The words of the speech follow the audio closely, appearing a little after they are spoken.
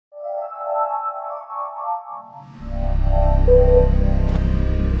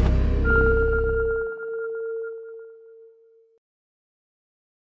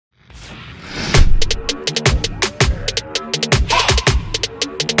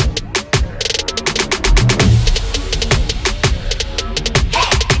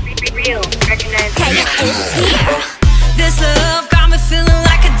This love got me feeling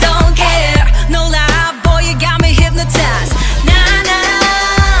like I don't care. No lie, boy, you got me hypnotized. Nah,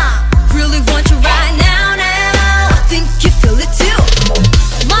 nah, really want you right now, now. I think you feel it too.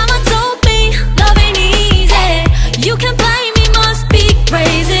 Mama told me love ain't easy. You can blame me, must be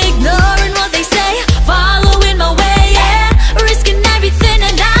crazy. Ignoring what they say, following my way, yeah. Risking everything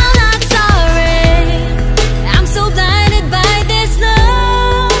and I'm not sorry. I'm so blinded by this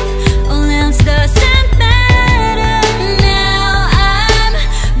love. All else doesn't matter. Now I'm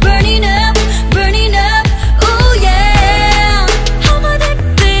burning up, ooh yeah. I'm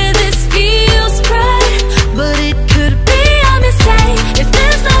addicted, this feels right, but it could be a mistake. If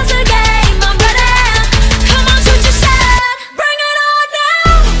this love's a game, I'm ready. Come on, shoot your shot, bring it on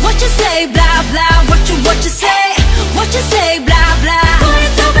now. What you say, blah blah, what you say? What you say, blah blah. Boy,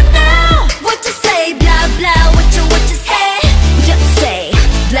 it's over now. What you say, blah blah, what you say? What you say,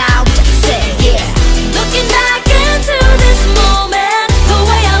 blah, what you say? Yeah. Looking back into this moment, the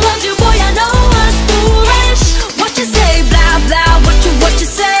way I loved you, boy, I know I was foolish. What you say, blah blah, what you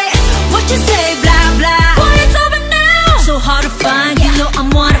say? What you say, blah blah. Boy, it's over now. So hard to find, you know I'm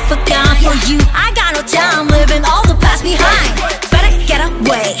one of a kind. For you, I got no time, living all the past behind. Better get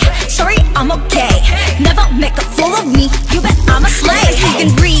away. Sorry, I'm okay. Never make a fool of me. You bet I'm a slave. Is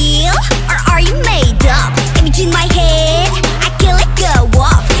it real or are you made up? Image in my head, I can't let go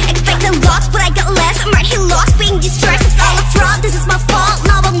of. Expecting lots, but I got less. I'm right here lost, being distressed. It's all a fraud. This is my fault.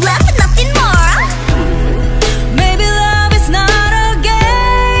 Now I'm left with nothing more. Maybe love is not a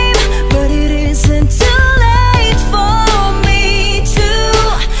game, but it isn't too late for me to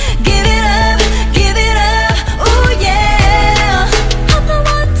give it up, ooh yeah. I'm the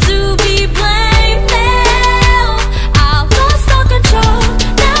one to be blamed now. I lost all control,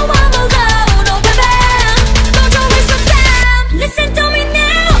 now I'm alone, oh baby. Don't waste my time, listen to me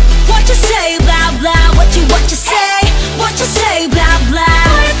now. What you say, blah blah, what you say? What you say, blah blah.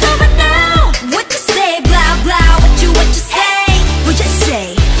 Boy, it's over now. What you say, blah blah, what you say? What you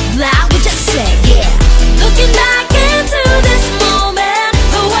say, blah, what you say? Yeah. Looking back into this moment,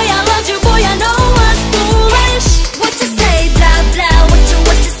 the way I loved you, boy, I know I was foolish. What you say, blah blah, what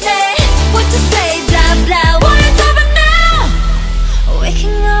you say? What you say, blah blah. Boy, it's over now.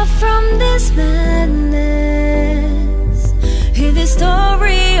 Waking up from this madness, hear this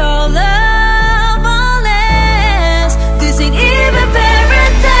story all over.